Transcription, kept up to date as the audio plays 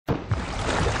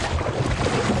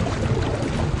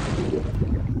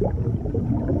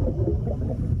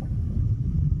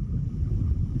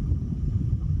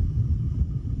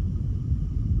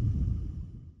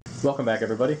Welcome back,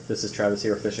 everybody. This is Travis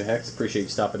here with Fisher Hex. Appreciate you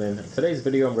stopping in. In today's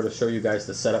video, I'm going to show you guys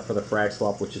the setup for the frag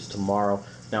swap, which is tomorrow.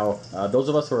 Now, those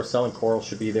of us who are selling coral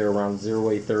should be there around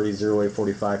 0830,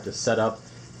 0845 to set up,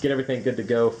 get everything good to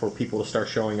go for people to start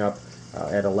showing up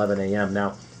at 11 a.m.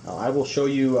 Now, I will show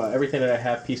you everything that I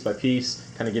have piece by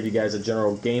piece, kind of give you guys a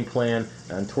general game plan,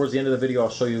 and towards the end of the video I'll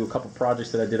show you a couple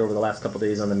projects that I did over the last couple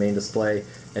days on the main display,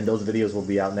 and those videos will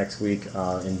be out next week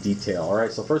in detail.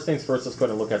 Alright, so first things first, let's go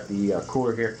ahead and look at the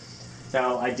cooler here.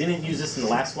 Now, I didn't use this in the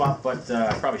last swap, but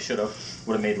I probably should have.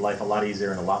 Would have made life a lot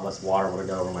easier and a lot less water would have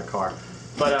got over my car.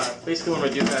 But basically what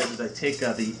I do, guys, is I take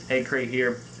the egg crate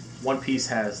here. One piece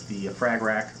has the frag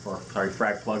rack, or sorry,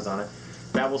 frag plugs on it.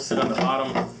 That will sit on the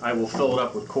bottom. I will fill it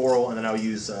up with coral, and then I'll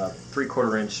use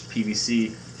 3/4 inch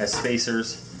PVC as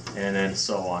spacers, and then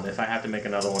so on. If I have to make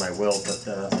another one, I will,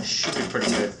 but I should be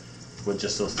pretty good with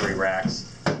just those 3 racks.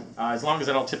 As long as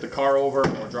I don't tip the car over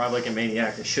or drive like a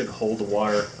maniac, it should hold the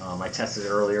water. I tested it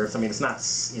earlier. I mean, it's not,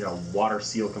 you know, water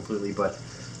sealed completely, but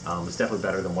it's definitely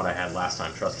better than what I had last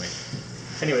time, trust me.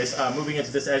 Anyways, moving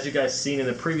into this, as you guys seen in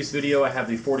the previous video, I have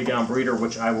the 40-gallon breeder,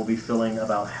 which I will be filling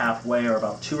about halfway, or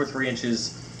about 2 or 3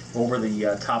 inches over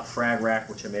the top frag rack,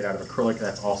 which I made out of acrylic.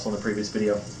 That's also in the previous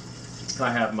video.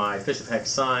 I have my Fish of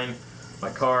Hex sign, my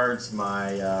cards,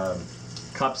 my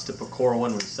cups to put coral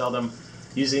in when we sell them.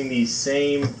 Using the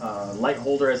same light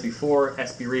holder as before,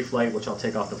 SB Reef light, which I'll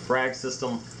take off the frag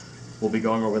system. We'll be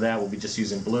going over that. We'll be just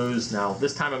using blues. Now,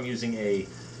 this time I'm using a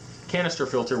canister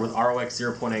filter with ROX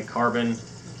 0.8 carbon.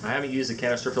 I haven't used a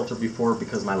canister filter before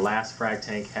because my last frag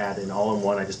tank had an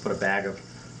all-in-one. I just put a bag of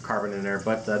carbon in there.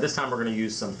 But this time we're going to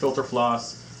use some filter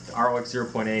floss, the ROX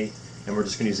 0.8, and we're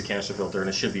just going to use a canister filter, and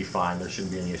it should be fine. There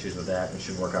shouldn't be any issues with that. It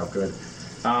should work out good.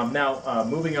 Now,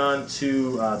 moving on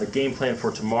to the game plan for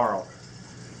tomorrow.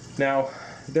 Now,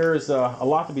 there's a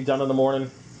lot to be done in the morning.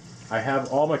 I have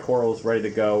all my corals ready to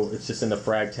go. It's just in the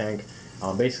frag tank.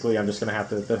 Basically, I'm just going to have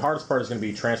to, the hardest part is going to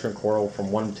be transferring coral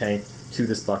from one tank to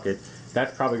this bucket.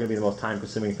 That's probably going to be the most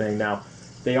time-consuming thing. Now,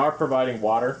 they are providing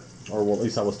water, or well, at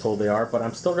least I was told they are, but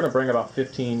I'm still going to bring about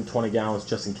 15-20 gallons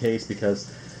just in case,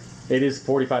 because it is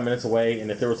 45 minutes away,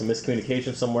 and if there was a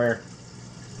miscommunication somewhere,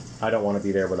 I don't want to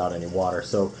be there without any water.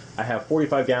 So I have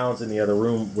 45 gallons in the other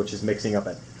room, which is mixing up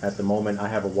at the moment. I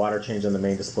have a water change on the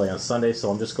main display on Sunday,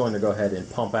 so I'm just going to go ahead and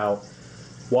pump out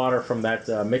water from that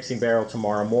mixing barrel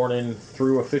tomorrow morning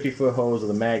through a 50-foot hose of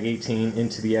the Mag 18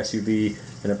 into the SUV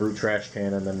in a brute trash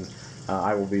can, and then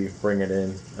I will be bringing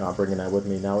that with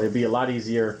me. Now, it'll be a lot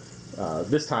easier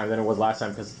this time than it was last time,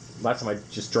 because last time I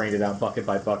just drained it out bucket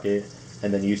by bucket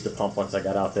and then used the pump once I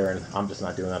got out there, and I'm just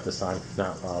not doing that this time.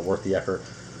 Not worth the effort.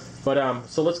 But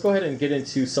so let's go ahead and get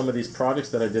into some of these projects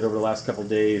that I did over the last couple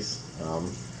days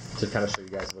to kind of show you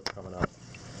guys what's coming up.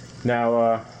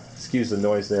 Now, excuse the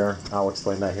noise there. I'll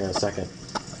explain that here in a second.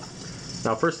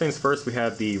 Now, first things first, we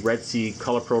have the Red Sea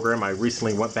color program. I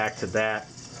recently went back to that.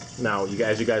 Now,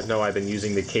 as you guys know, I've been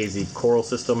using the KZ coral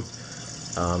system,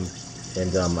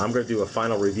 and I'm going to do a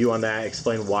final review on that,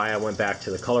 explain why I went back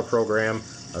to the color program.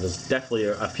 There's definitely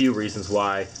a few reasons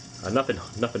why. Nothing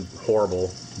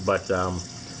horrible, but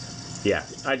yeah,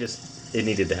 it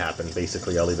needed to happen,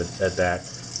 basically. I'll leave it at that.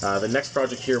 The next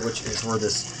project here, which is where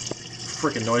this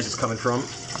freaking noise is coming from,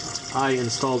 I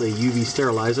installed a UV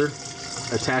sterilizer,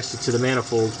 attached it to the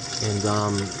manifold, and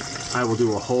I will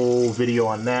do a whole video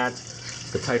on that,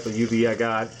 the type of UV I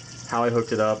got, how I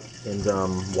hooked it up, and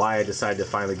why I decided to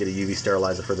finally get a UV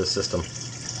sterilizer for this system.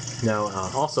 Now,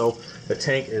 also, the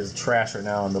tank is trash right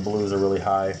now, and the blues are really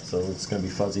high, so it's going to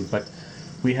be fuzzy, but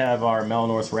we have our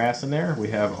Melanoris wrasse in there. We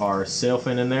have our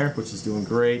sailfin in there, which is doing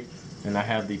great, and I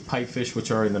have the pipefish,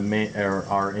 which are in the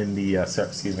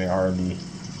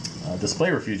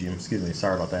display refugium. Excuse me,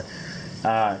 sorry about that.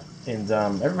 And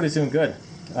everybody's doing good.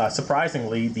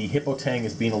 Surprisingly, the hippo tang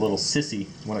is being a little sissy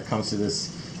when it comes to this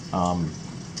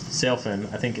sailfin.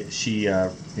 I think she,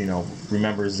 you know,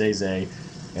 remembers Zay,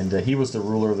 and he was the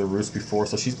ruler of the roost before,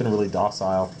 so she's been really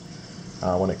docile.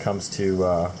 When it comes to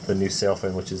the new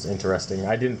sailfin, which is interesting.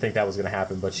 I didn't think that was going to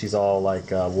happen, but she's all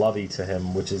like lovey to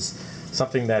him, which is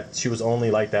something that she was only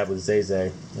like that with Zay,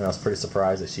 and I was pretty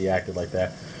surprised that she acted like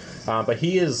that. But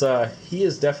he is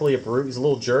definitely a brute. He's a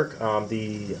little jerk.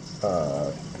 The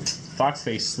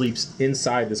foxface sleeps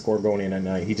inside this gorgonian at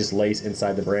night. He just lays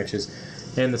inside the branches,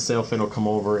 and the sailfin will come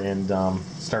over and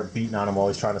start beating on him while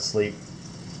he's trying to sleep.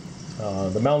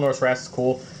 The Melanoris wrasse is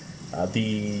cool.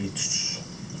 The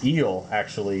eel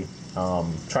actually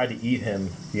tried to eat him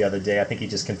the other day. I think he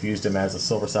just confused him as a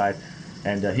silverside,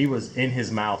 and he was in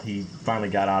his mouth. He finally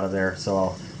got out of there,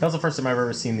 so that was the first time I've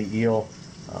ever seen the eel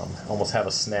almost have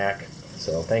a snack.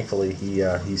 So thankfully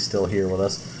he's still here with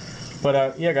us.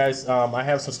 But yeah, guys, I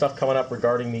have some stuff coming up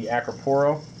regarding the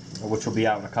Acroporo, which will be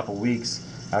out in a couple weeks.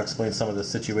 I'll explain some of the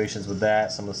situations with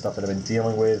that, some of the stuff that I've been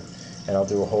dealing with, and I'll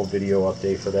do a whole video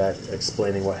update for that,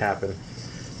 explaining what happened.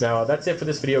 Now, that's it for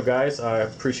this video, guys. I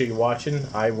appreciate you watching.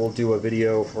 I will do a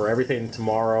video for everything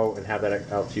tomorrow and have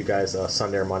that out to you guys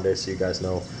Sunday or Monday, so you guys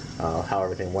know how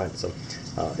everything went. So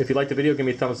if you liked the video, give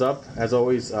me a thumbs up. As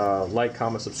always, like,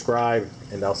 comment, subscribe,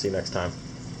 and I'll see you next time.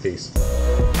 Peace.